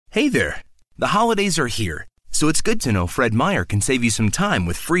Hey there! The holidays are here, so it's good to know Fred Meyer can save you some time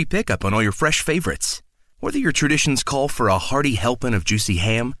with free pickup on all your fresh favorites. Whether your traditions call for a hearty helping of juicy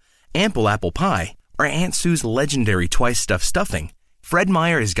ham, ample apple pie, or Aunt Sue's legendary twice-stuffed stuffing, Fred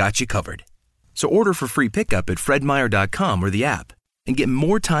Meyer has got you covered. So order for free pickup at fredmeyer.com or the app, and get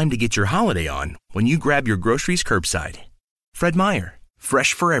more time to get your holiday on when you grab your groceries curbside. Fred Meyer,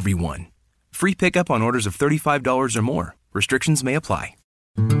 fresh for everyone. Free pickup on orders of $35 or more. Restrictions may apply.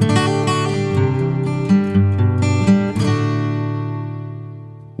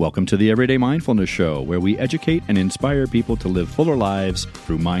 Welcome to the Everyday Mindfulness Show, where we educate and inspire people to live fuller lives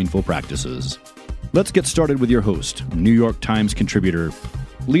through mindful practices. Let's get started with your host, New York Times contributor,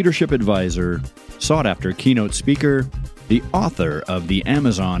 leadership advisor, sought-after keynote speaker, the author of the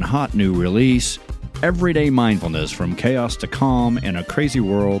Amazon hot new release, Everyday Mindfulness from Chaos to Calm in a Crazy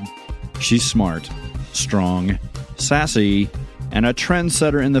World. She's smart, strong, sassy, and a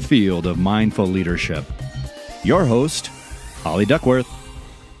trendsetter in the field of mindful leadership. Your host, Holly Duckworth.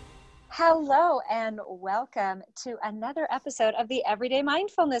 Hello and welcome to another episode of the Everyday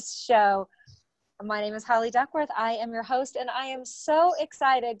Mindfulness Show. My name is Holly Duckworth. I am your host, and I am so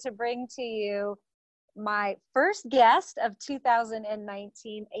excited to bring to you my first guest of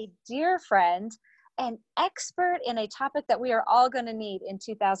 2019, a dear friend, an expert in a topic that we are all going to need in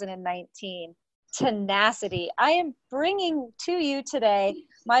 2019. Tenacity. I am bringing to you today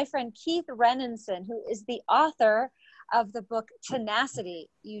my friend Keith Renenson, who is the author of the book Tenacity.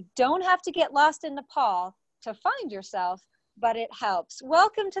 You don't have to get lost in Nepal to find yourself, but it helps.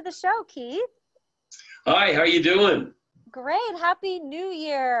 Welcome to the show, Keith. Hi, how you doing? Great. Happy New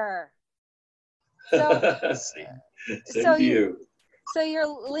Year. So, Same to you. So you're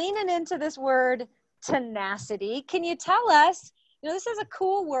leaning into this word tenacity. Can you tell us, this is a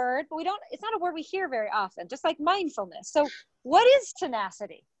cool word, but it's not a word we hear very often, just like mindfulness. So what is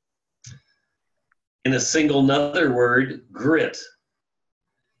tenacity? In a single another word, grit.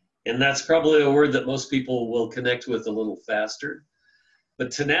 And that's probably a word that most people will connect with a little faster. But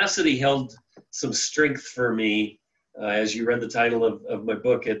tenacity held some strength for me. As you read the title of my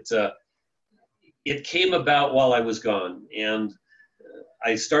book, it came about while I was gone. And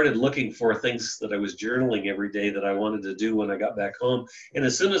I started looking for things that I was journaling every day that I wanted to do when I got back home. And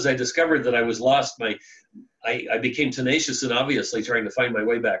as soon as I discovered that I was lost, I became tenacious and obviously trying to find my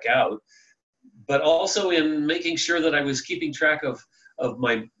way back out, but also in making sure that I was keeping track of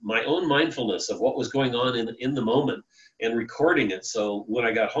my own mindfulness of what was going on in the moment and recording it. So when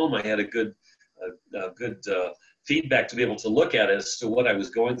I got home, I had a good feedback to be able to look at as to what I was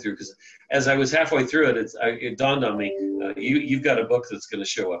going through. Because as I was halfway through it, it dawned on me, you've got a book that's going to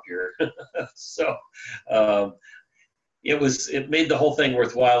show up here. So it made the whole thing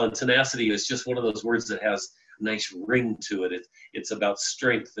worthwhile. And tenacity is just one of those words that has a nice ring to it. It's about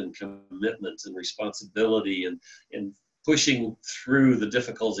strength and commitment and responsibility and pushing through the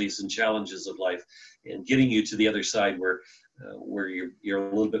difficulties and challenges of life and getting you to the other side where you're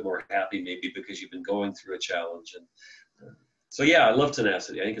a little bit more happy, maybe because you've been going through a challenge. And so yeah, I love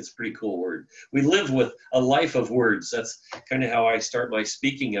tenacity. I think it's a pretty cool word. We live with a life of words. That's kind of how I start my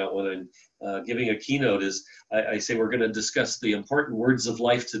speaking out when I'm giving a keynote. Is I say we're going to discuss the important words of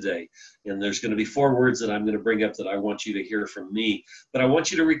life today, and there's going to be 4 words that I'm going to bring up that I want you to hear from me. But I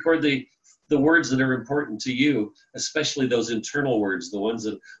want you to record the words that are important to you, especially those internal words, the ones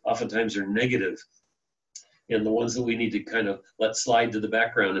that oftentimes are negative, and the ones that we need to kind of let slide to the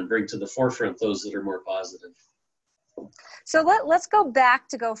background and bring to the forefront those that are more positive. So let's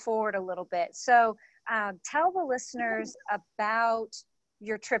go forward a little bit. So tell the listeners about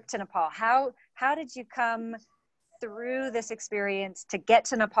your trip to Nepal. How did you come through this experience to get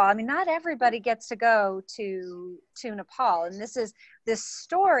to Nepal? I mean, not everybody gets to go to Nepal. And this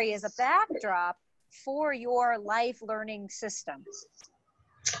story is a backdrop for your life learning system.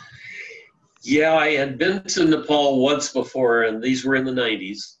 Yeah, I had been to Nepal once before, and these were in the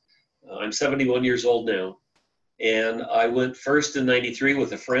 90s. I'm 71 years old now. And I went first in 93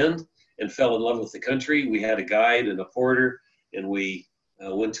 with a friend and fell in love with the country. We had a guide and a porter, and we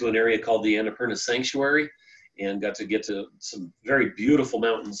went to an area called the Annapurna Sanctuary and got to some very beautiful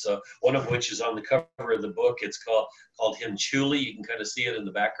mountains, one of which is on the cover of the book. It's called Himchuli. You can kind of see it in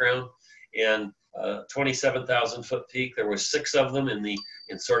the background. And 27,000 foot peak. There were 6 of them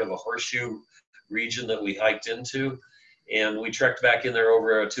in sort of a horseshoe region that we hiked into. And we trekked back in there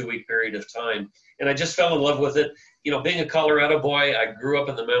over a 2-week period of time. And I just fell in love with it. Being a Colorado boy, I grew up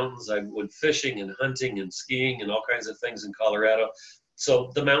in the mountains. I went fishing and hunting and skiing and all kinds of things in Colorado.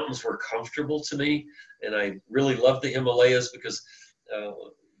 So the mountains were comfortable to me. And I really loved the Himalayas because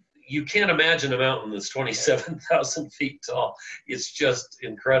you can't imagine a mountain that's 27,000 feet tall. It's just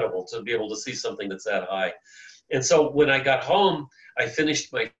incredible to be able to see something that's that high. And so when I got home, I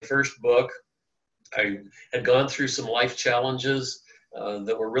finished my first book. I had gone through some life challenges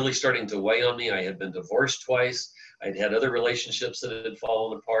that were really starting to weigh on me. I had been divorced twice. I'd had other relationships that had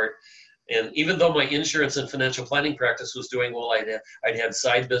fallen apart. And even though my insurance and financial planning practice was doing well, I'd had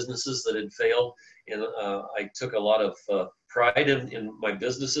side businesses that had failed. And I took a lot of pride in my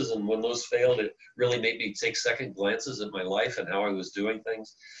businesses. And when those failed, it really made me take second glances at my life and how I was doing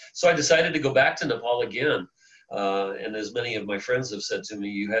things. So I decided to go back to Nepal again. And as many of my friends have said to me,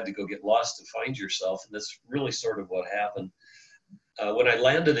 you had to go get lost to find yourself. And that's really sort of what happened. When I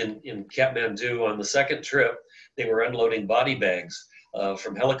landed in Kathmandu on the second trip, they were unloading body bags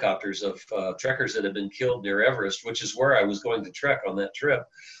from helicopters of trekkers that had been killed near Everest, which is where I was going to trek on that trip.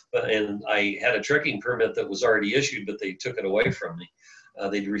 And I had a trekking permit that was already issued, but they took it away from me.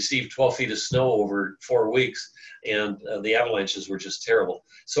 They'd received 12 feet of snow over 4 weeks, and the avalanches were just terrible.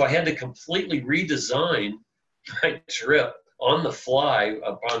 So I had to completely redesign my trip on the fly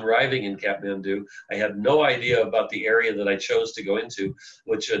upon arriving in Kathmandu. I had no idea about the area that I chose to go into,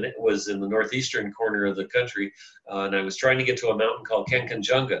 which was in the northeastern corner of the country. And I was trying to get to a mountain called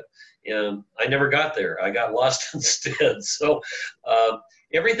Kanchenjunga. And I never got there. I got lost instead. So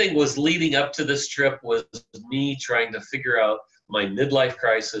everything was leading up to this trip was me trying to figure out my midlife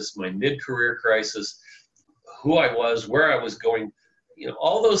crisis, my mid-career crisis, who I was, where I was going,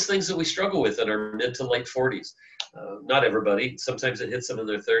 all those things that we struggle with in our mid to late 40s. Not everybody. Sometimes it hits them in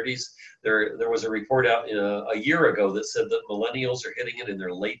their 30s. There was a report out a year ago that said that millennials are hitting it in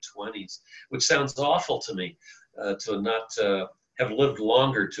their late 20s, which sounds awful to me, to not have lived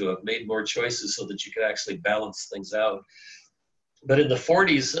longer, to have made more choices so that you could actually balance things out. But in the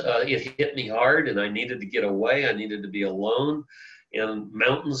 40s, it hit me hard, and I needed to get away. I needed to be alone. And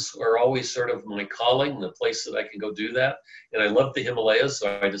mountains are always sort of my calling, the place that I can go do that. And I love the Himalayas,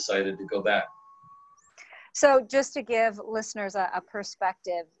 so I decided to go back. So just to give listeners a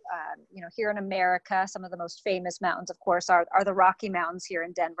perspective, here in America, some of the most famous mountains, of course, are the Rocky Mountains here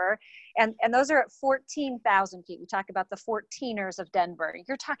in Denver. And those are at 14,000 feet. We talk about the 14ers of Denver.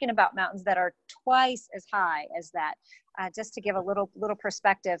 You're talking about mountains that are twice as high as that. Just to give a little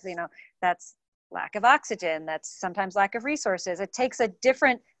perspective, that's lack of oxygen, that's sometimes lack of resources. It takes a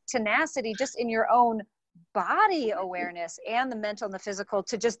different tenacity just in your own body awareness and the mental and the physical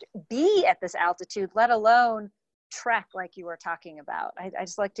to just be at this altitude, let alone trek like you were talking about. I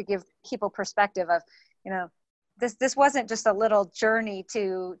just like to give people perspective of, this wasn't just a little journey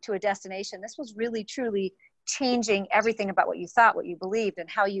to a destination. This was really, truly changing everything about what you thought, what you believed, and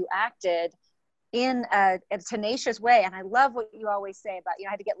how you acted in a tenacious way. And I love what you always say about, I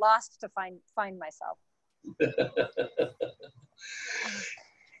had to get lost to find myself.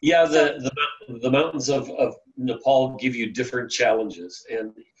 Yeah, the mountains of Nepal give you different challenges.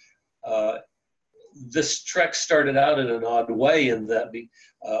 And this trek started out in an odd way in that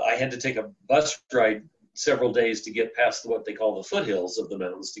I had to take a bus ride several days to get past what they call the foothills of the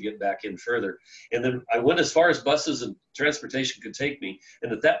mountains to get back in further. And then I went as far as buses and transportation could take me.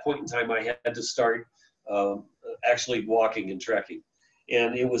 And at that point in time, I had to start actually walking and trekking.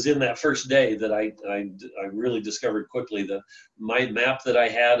 And it was in that first day that I really discovered quickly that my map that I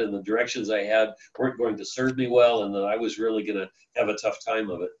had and the directions I had weren't going to serve me well, and that I was really going to have a tough time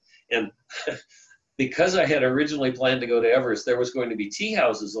of it. And because I had originally planned to go to Everest, there was going to be tea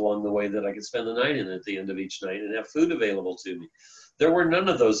houses along the way that I could spend the night in at the end of each night and have food available to me. There were none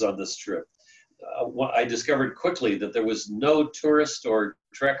of those on this trip. I discovered quickly that there was no tourist or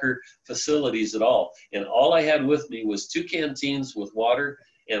trekker facilities at all. And all I had with me was 2 canteens with water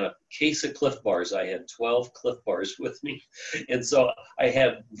and a case of Cliff Bars. I had 12 Cliff Bars with me. And so I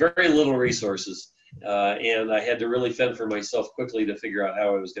had very little resources. And I had to really fend for myself quickly to figure out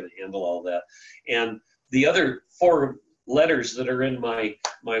how I was going to handle all that. And the other 4 letters that are in my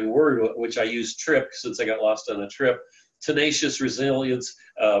word, which I use TRIP, since I got lost on a trip, tenacious, resilience,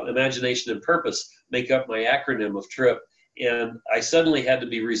 imagination, and purpose, make up my acronym of TRIP. And I suddenly had to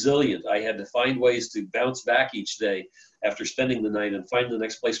be resilient. I had to find ways to bounce back each day after spending the night and find the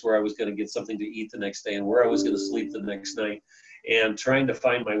next place where I was going to get something to eat the next day and where I was going to sleep the next night. And trying to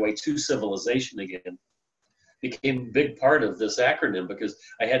find my way to civilization again became a big part of this acronym, because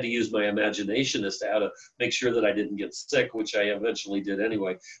I had to use my imagination as to how to make sure that I didn't get sick, which I eventually did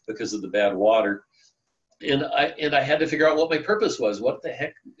anyway because of the bad water. And I had to figure out what my purpose was. What the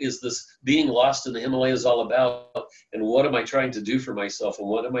heck is this being lost in the Himalayas all about? And what am I trying to do for myself? And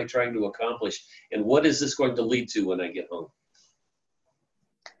what am I trying to accomplish? And what is this going to lead to when I get home?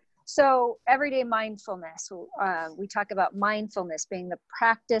 So everyday mindfulness, we talk about mindfulness being the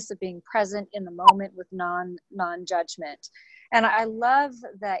practice of being present in the moment with non-judgment. And I love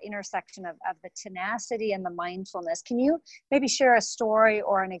the intersection of the tenacity and the mindfulness. Can you maybe share a story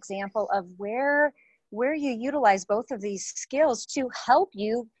or an example of where you utilize both of these skills to help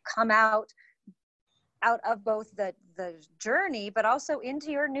you come out of both the journey, but also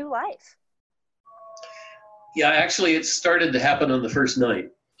into your new life? Yeah, actually, it started to happen on the first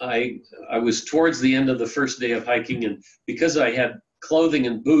night. I was towards the end of the first day of hiking, and because I had clothing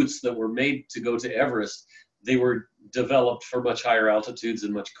and boots that were made to go to Everest, they were developed for much higher altitudes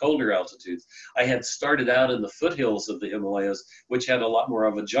and much colder altitudes. I had started out in the foothills of the Himalayas, which had a lot more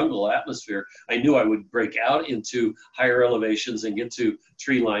of a jungle atmosphere. I knew I would break out into higher elevations and get to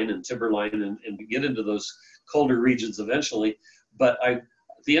tree line and timberline and get into those colder regions eventually. But at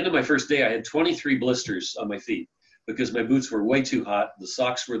the end of my first day, I had 23 blisters on my feet because my boots were way too hot. The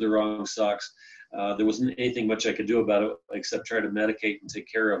socks were the wrong socks. There wasn't anything much I could do about it except try to medicate and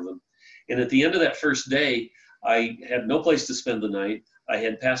take care of them. And at the end of that first day, I had no place to spend the night. I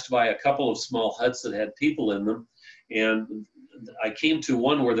had passed by a couple of small huts that had people in them. And I came to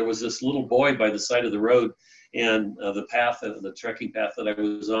one where there was this little boy by the side of the road and the trekking path that I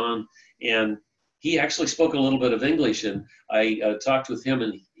was on. And he actually spoke a little bit of English. And I talked with him,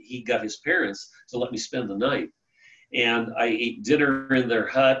 and he got his parents to let me spend the night. And I ate dinner in their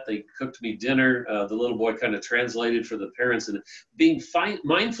hut. They cooked me dinner. The little boy kind of translated for the parents, and being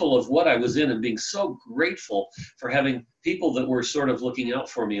mindful of what I was in and being so grateful for having people that were sort of looking out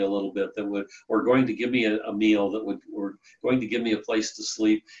for me a little bit, that were going to give me a meal, that were going to give me a place to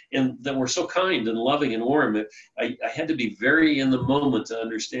sleep, and that were so kind and loving and warm. I had to be very in the moment to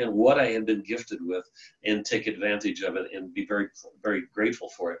understand what I had been gifted with and take advantage of it and be very, very grateful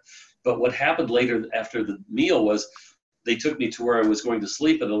for it. But what happened later after the meal was they took me to where I was going to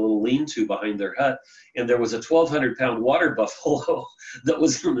sleep at a little lean-to behind their hut, and there was a 1,200-pound water buffalo that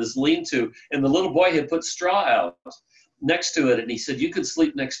was in this lean-to, and the little boy had put straw out next to it, and he said, "You can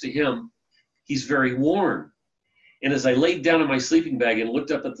sleep next to him. He's very warm." And as I laid down in my sleeping bag and looked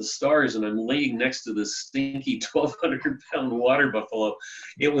up at the stars, and I'm laying next to this stinky 1,200-pound water buffalo,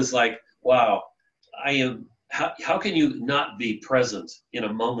 it was like, wow, how can you not be present in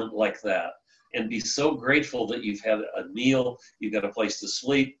a moment like that and be so grateful that you've had a meal, you've got a place to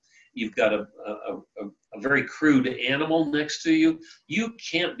sleep, you've got a very crude animal next to you? You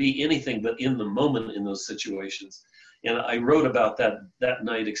can't be anything but in the moment in those situations. And I wrote about that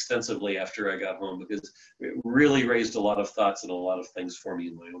night extensively after I got home, because it really raised a lot of thoughts and a lot of things for me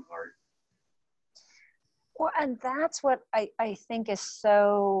in my own heart. Well, and that's what I think is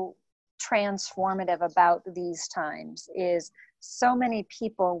so transformative about these times, is so many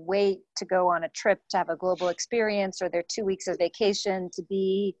people wait to go on a trip to have a global experience or their 2 weeks of vacation to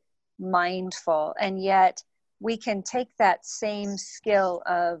be mindful. And yet we can take that same skill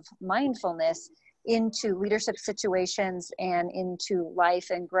of mindfulness into leadership situations and into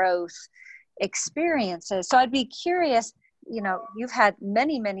life and growth experiences. So I'd be curious, you've had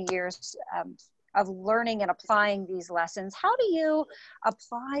many, many years of learning and applying these lessons. How do you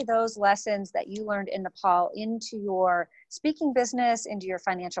apply those lessons that you learned in Nepal into your speaking business, into your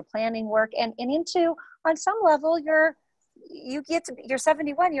financial planning work, and into, on some level, you're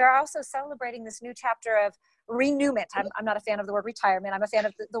 71, you're also celebrating this new chapter of renewment. I'm not a fan of the word retirement. I'm a fan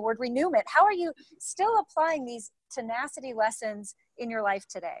of the word renewment. How are you still applying these tenacity lessons in your life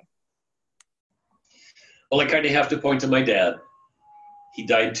today? Well, I kind of have to point to my dad. He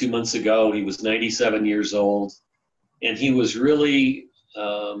died 2 months ago. He was 97 years old, and he was really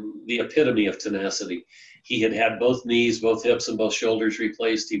the epitome of tenacity. He had both knees, both hips, and both shoulders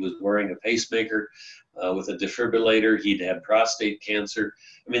replaced. He was wearing a pacemaker with a defibrillator. He'd had prostate cancer.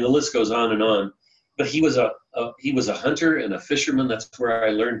 I mean, the list goes on and on. But he was a hunter and a fisherman. That's where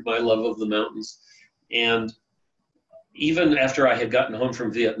I learned my love of the mountains. And even after I had gotten home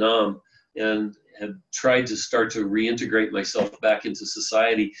from Vietnam and had tried to start to reintegrate myself back into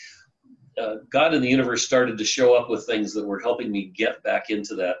society, God and the universe started to show up with things that were helping me get back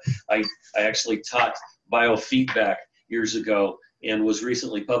into that. I actually taught biofeedback years ago and was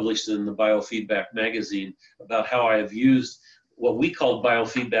recently published in the Biofeedback magazine about how I have used what we called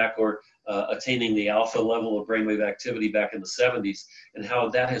biofeedback, or attaining the alpha level of brainwave activity, back in the 70s, and how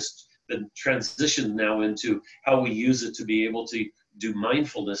that has been transitioned now into how we use it to be able to do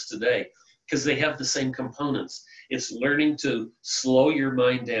mindfulness today, because they have the same components. It's learning to slow your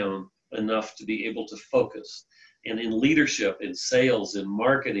mind down enough to be able to focus. And in leadership, in sales, in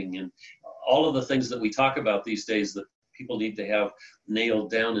marketing, and all of the things that we talk about these days that people need to have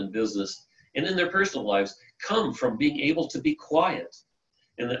nailed down in business and in their personal lives, come from being able to be quiet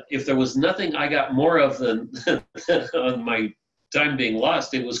And if there was nothing I got more of than on my time being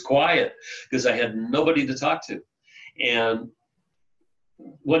lost, it was quiet, because I had nobody to talk to. And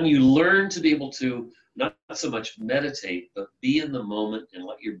when you learn to be able to not so much meditate, but be in the moment and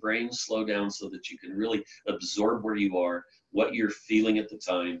let your brain slow down so that you can really absorb where you are, what you're feeling at the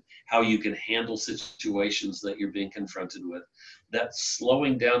time, how you can handle situations that you're being confronted with, that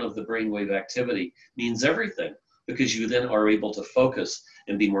slowing down of the brainwave activity means everything, because you then are able to focus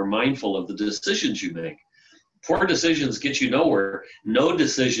and be more mindful of the decisions you make. Poor decisions get you nowhere. No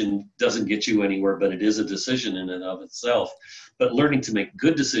decision doesn't get you anywhere, but it is a decision in and of itself. But learning to make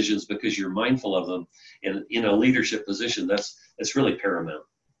good decisions because you're mindful of them and in a leadership position, that's really paramount.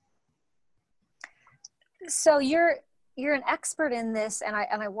 So you're an expert in this, and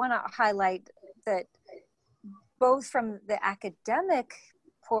I want to highlight that both from the academic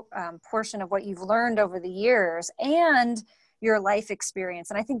portion of what you've learned over the years and your life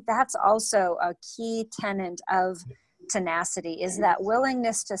experience. And I think that's also a key tenet of tenacity, is that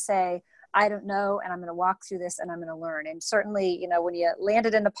willingness to say, I don't know, and I'm going to walk through this and I'm going to learn. And certainly, you know, when you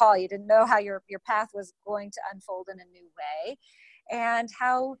landed in Nepal, you didn't know how your path was going to unfold in a new way, and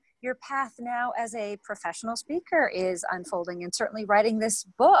how your path now as a professional speaker is unfolding, and certainly writing this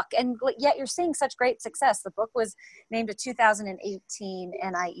book. And yet you're seeing such great success. The book was named a 2018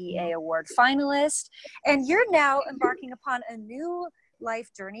 NIEA Award finalist, and you're now embarking upon a new life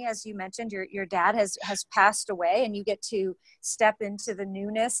journey. As you mentioned, your dad has passed away, and you get to step into the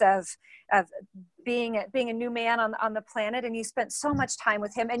newness of being a new man on the planet, and you spent so much time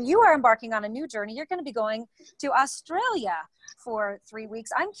with him, and you are embarking on a new journey. You're going to be going to Australia for 3 weeks.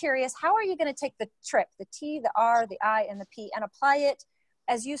 I'm curious, how are you going to take the trip, the T, the R, the I, and the P, and apply it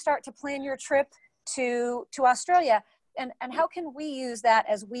as you start to plan your trip to Australia? And how can we use that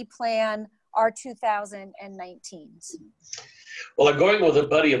as we plan our 2019s? Well, I'm going with a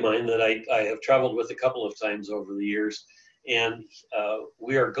buddy of mine that I have traveled with a couple of times over the years. And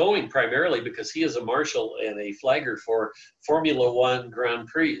we are going primarily because he is a marshal and a flagger for Formula One Grand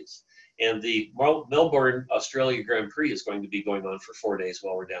Prix. And the Melbourne, Australia Grand Prix is going to be going on for 4 days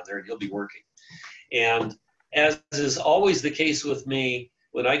while we're down there, and he'll be working. And as is always the case with me,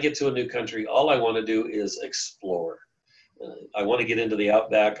 when I get to a new country, all I want to do is explore. I want to get into the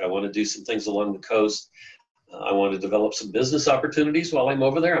outback. I want to do some things along the coast. I want to develop some business opportunities while I'm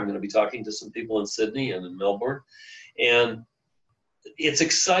over there. I'm going to be talking to some people in Sydney and in Melbourne. And it's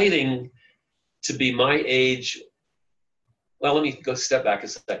exciting to be my age. Well, let me go step back a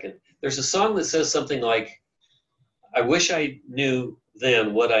second. There's a song that says something like, I wish I knew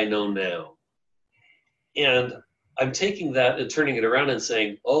then what I know now. And I'm taking that and turning it around and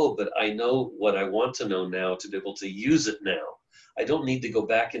saying, oh, but I know what I want to know now to be able to use it now. I don't need to go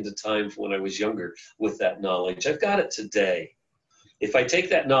back into time for when I was younger with that knowledge. I've got it today. If I take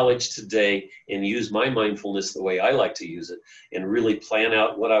that knowledge today and use my mindfulness the way I like to use it and really plan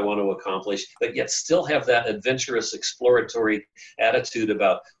out what I want to accomplish, but yet still have that adventurous, exploratory attitude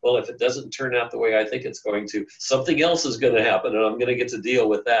about, well, if it doesn't turn out the way I think it's going to, something else is going to happen and I'm going to get to deal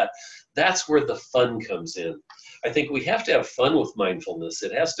with that. That's where the fun comes in. I think we have to have fun with mindfulness.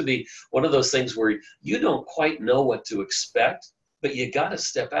 It has to be one of those things where you don't quite know what to expect, but you got to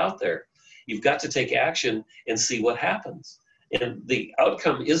step out there. You've got to take action and see what happens. And the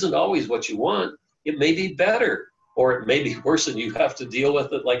outcome isn't always what you want. It may be better, or it may be worse, and you have to deal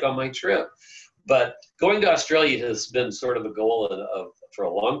with it, like on my trip. But going to Australia has been sort of a goal for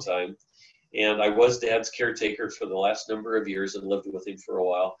a long time. And I was Dad's caretaker for the last number of years and lived with him for a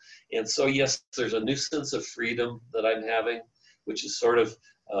while. And so, yes, there's a new sense of freedom that I'm having, which is sort of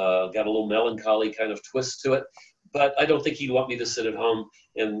got a little melancholy kind of twist to it. But I don't think he'd want me to sit at home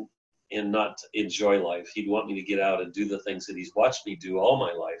and not enjoy life. He'd want me to get out and do the things that he's watched me do all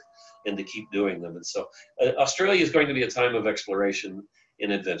my life and to keep doing them. And so Australia is going to be a time of exploration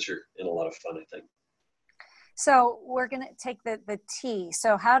and adventure and a lot of fun, I think. So we're going to take the T.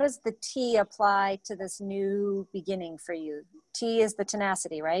 So how does the T apply to this new beginning for you? T is the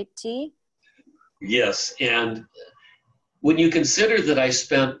tenacity, right? T? Yes. And when you consider that I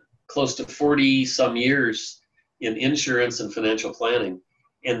spent close to 40 some years in insurance and financial planning,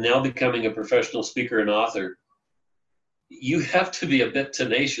 and now becoming a professional speaker and author, you have to be a bit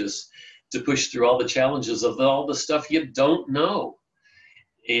tenacious to push through all the challenges of all the stuff you don't know.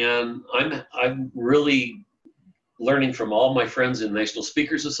 And I'm really learning from all my friends in National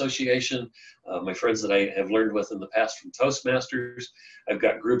Speakers Association, my friends that I have learned with in the past from Toastmasters. I've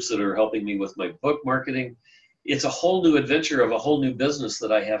got groups that are helping me with my book marketing. It's a whole new adventure of a whole new business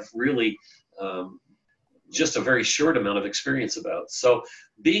that I have really just a very short amount of experience about. So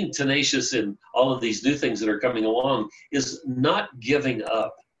being tenacious in all of these new things that are coming along is not giving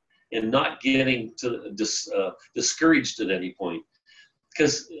up and not getting discouraged at any point.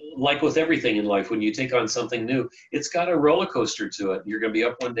 Because like with everything in life, when you take on something new, it's got a roller coaster to it. You're going to be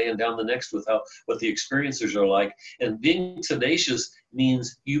up one day and down the next with what the experiences are like. And being tenacious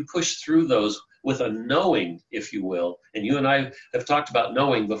means you push through those with a knowing, if you will. And you and I have talked about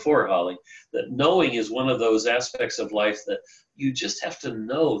knowing before, Holly, that knowing is one of those aspects of life that you just have to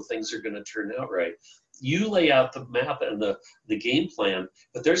know things are going to turn out right. You lay out the map and the game plan,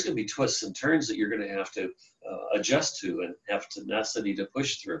 but there's going to be twists and turns that you're going to have to adjust to and have tenacity to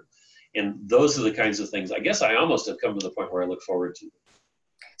push through. And those are the kinds of things, I guess I almost have come to the point where I look forward to.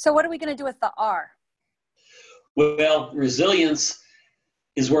 So what are we going to do with the R? Well, resilience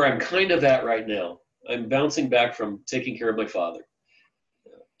is where I'm kind of at right now. I'm bouncing back from taking care of my father.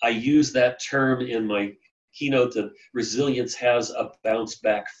 I use that term in my keynote that resilience has a bounce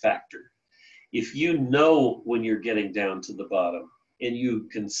back factor. If you know when you're getting down to the bottom and you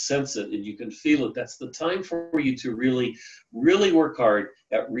can sense it and you can feel it, that's the time for you to really, really work hard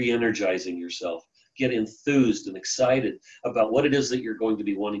at re-energizing yourself. Get enthused and excited about what it is that you're going to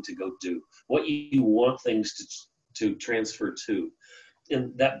be wanting to go do, what you want things to transfer to.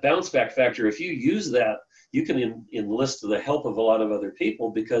 And that bounce back factor, if you use that, you can enlist the help of a lot of other people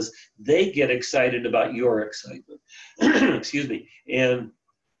because they get excited about your excitement. Excuse me. And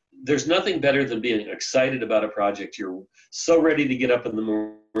there's nothing better than being excited about a project. You're so ready to get up in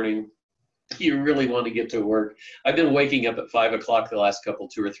the morning. You really want to get to work. I've been waking up at 5 o'clock the last 2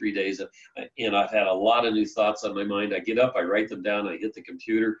 or 3 days, and I've had a lot of new thoughts on my mind. I get up, I write them down, I hit the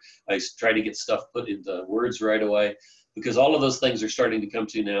computer, I try to get stuff put into words right away, because all of those things are starting to come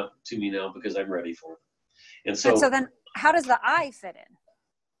to me now because I'm ready for them. And so then how does the I fit in?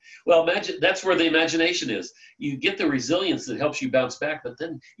 Well, that's where the imagination is. You get the resilience that helps you bounce back, but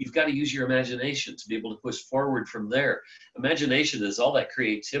then you've got to use your imagination to be able to push forward from there. Imagination is all that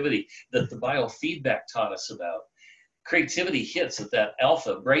creativity that the biofeedback taught us about. Creativity hits at that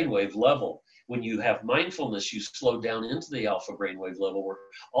alpha brainwave level. When you have mindfulness, you slow down into the alpha brainwave level where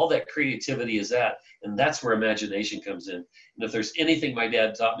all that creativity is at, and that's where imagination comes in. And if there's anything my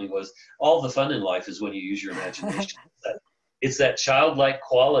dad taught me was all the fun in life is when you use your imagination. It's that childlike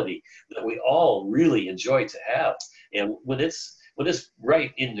quality that we all really enjoy to have. And when it's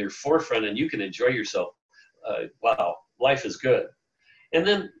right in your forefront and you can enjoy yourself, wow, life is good. And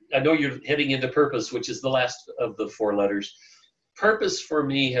then I know you're heading into purpose, which is the last of the 4 letters. Purpose for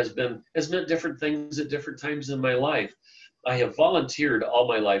me has meant different things at different times in my life. I have volunteered all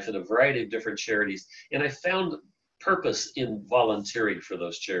my life in a variety of different charities, and I found purpose in volunteering for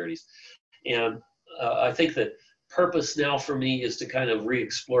those charities. And I think that purpose now for me is to kind of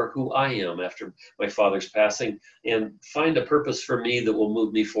re-explore who I am after my father's passing and find a purpose for me that will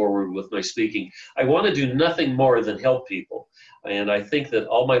move me forward with my speaking. I want to do nothing more than help people. And I think that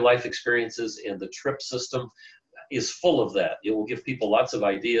all my life experiences and the TRIP system is full of that. It will give people lots of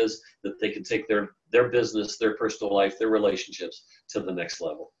ideas that they can take their business, their personal life, their relationships to the next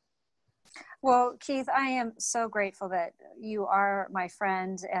level. Well, Keith, I am so grateful that you are my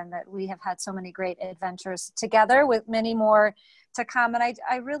friend and that we have had so many great adventures together with many more to come. And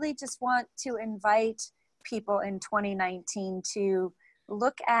I really just want to invite people in 2019 to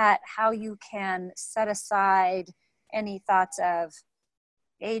look at how you can set aside any thoughts of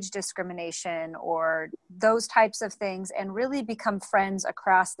age discrimination or those types of things and really become friends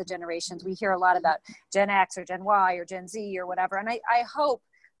across the generations. We hear a lot about Gen X or Gen Y or Gen Z or whatever. And I hope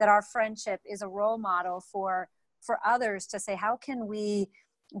that our friendship is a role model for others to say, how can we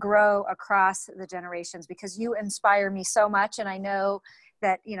grow across the generations? Because you inspire me so much. And I know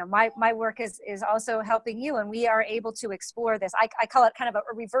that, you know, my work is also helping you, and we are able to explore this. I call it kind of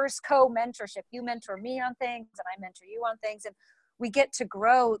a reverse co-mentorship. You mentor me on things and I mentor you on things. And we get to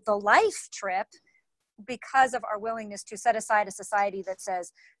grow the life trip because of our willingness to set aside a society that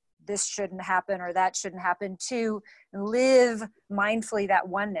says, this shouldn't happen or that shouldn't happen, to live mindfully that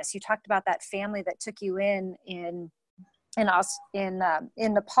oneness. You talked about that family that took you in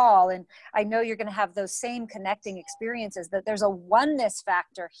Nepal, and I know you're going to have those same connecting experiences, that there's a oneness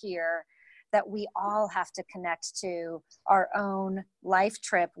factor here that we all have to connect to our own life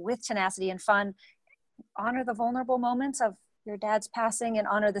trip with tenacity and fun. Honor the vulnerable moments of your dad's passing and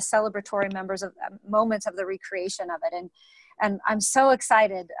honor the celebratory moments of the recreation of it. And I'm so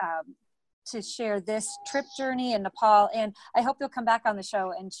excited to share this trip journey in Nepal. And I hope you'll come back on the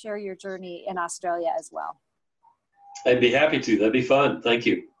show and share your journey in Australia as well. I'd be happy to. That'd be fun. Thank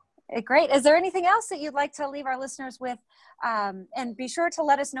you. Great. Is there anything else that you'd like to leave our listeners with? And be sure to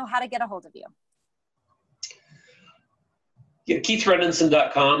let us know how to get a hold of you. Yeah,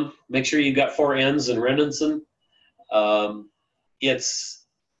 KeithRenenson.com. Make sure you've got 4 N's in Renenson. It's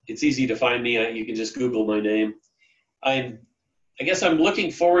easy to find me. You can just Google my name. I guess I'm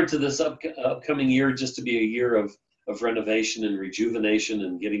looking forward to this upcoming year just to be a year of renovation and rejuvenation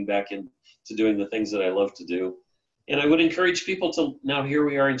and getting back into doing the things that I love to do. And I would encourage people to, now here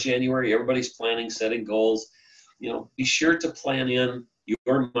we are in January, everybody's planning, setting goals. Be sure to plan in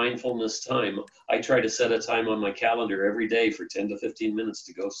your mindfulness time. I try to set a time on my calendar every day for 10 to 15 minutes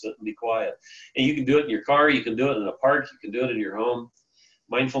to go sit and be quiet. And you can do it in your car, you can do it in a park, you can do it in your home.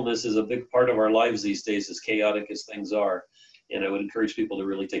 Mindfulness is a big part of our lives these days, as chaotic as things are. And I would encourage people to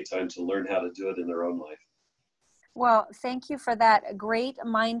really take time to learn how to do it in their own life. Well, thank you for that great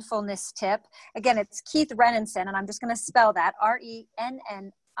mindfulness tip. Again, it's Keith Renenson, and I'm just going to spell that,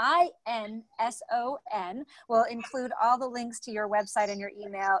 RENNINSON. We'll include all the links to your website and your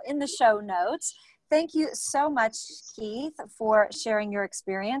email in the show notes. Thank you so much, Keith, for sharing your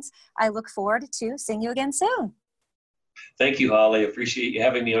experience. I look forward to seeing you again soon. Thank you, Holly. Appreciate you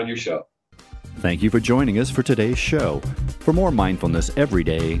having me on your show. Thank you for joining us for today's show. For more mindfulness every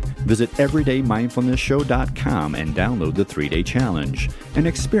day, visit everydaymindfulnessshow.com and download the 3-day challenge and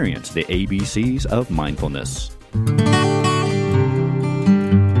experience the ABCs of mindfulness.